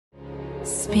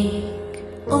Speak,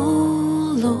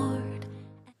 O Lord.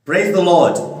 Praise the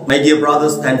Lord, my dear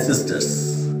brothers and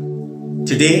sisters.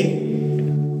 Today,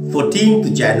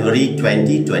 14th January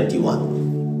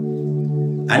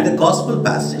 2021, and the Gospel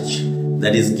passage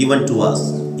that is given to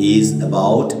us is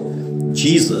about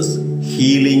Jesus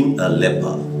healing a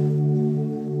leper.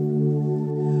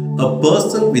 A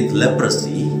person with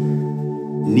leprosy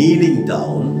kneeling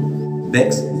down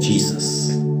begs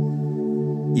Jesus,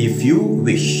 "If you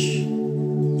wish,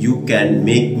 you can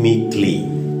make me clean."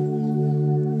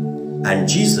 And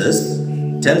Jesus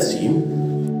tells him,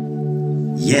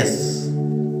 "Yes,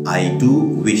 I do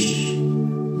wish.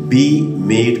 Be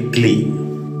made clean."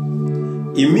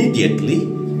 Immediately,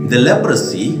 the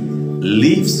leprosy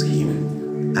leaves him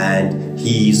and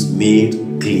he is made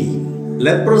clean.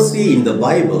 Leprosy in the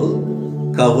Bible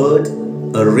covered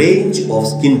a range of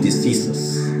skin diseases.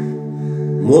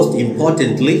 Most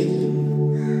importantly,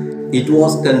 it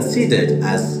was considered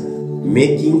as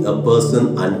making a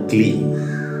person unclean.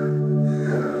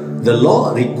 The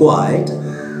law required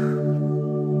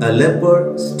a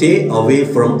leper stay away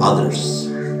from others,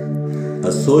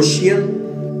 a social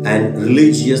and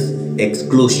religious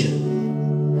exclusion.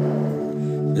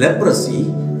 Leprosy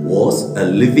was a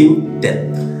living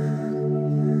death.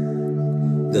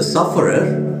 The sufferer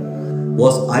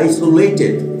was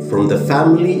isolated from the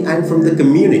family and from the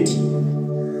community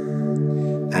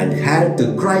and had to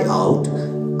cry out,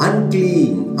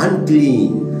 "Unclean,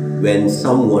 unclean," when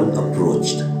someone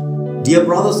approached. Dear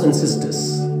brothers and sisters,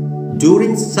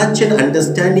 during such an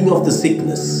understanding of the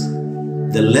sickness,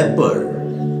 the leper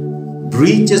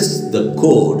breaches the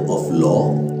code of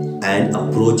law and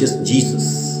approaches Jesus.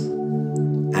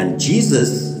 And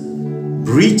Jesus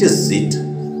breaches it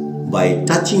by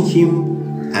touching him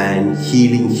and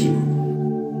healing him.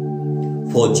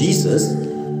 For Jesus,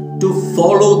 to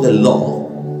follow the law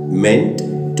meant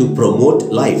to promote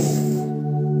life.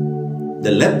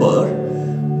 The leper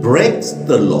breaks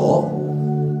the law,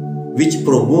 which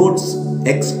promotes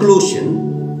exclusion,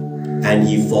 and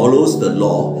he follows the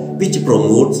law which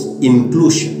promotes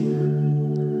inclusion.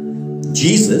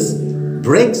 Jesus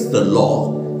breaks the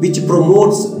law which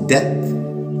promotes death,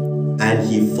 and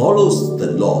he follows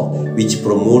the law which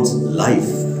promotes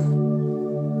life.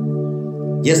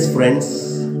 Yes, friends,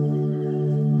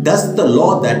 does the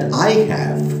law that I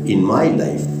have in my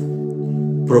life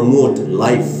promote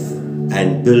life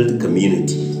and build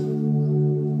community?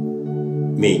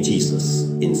 May Jesus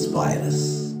inspire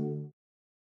us.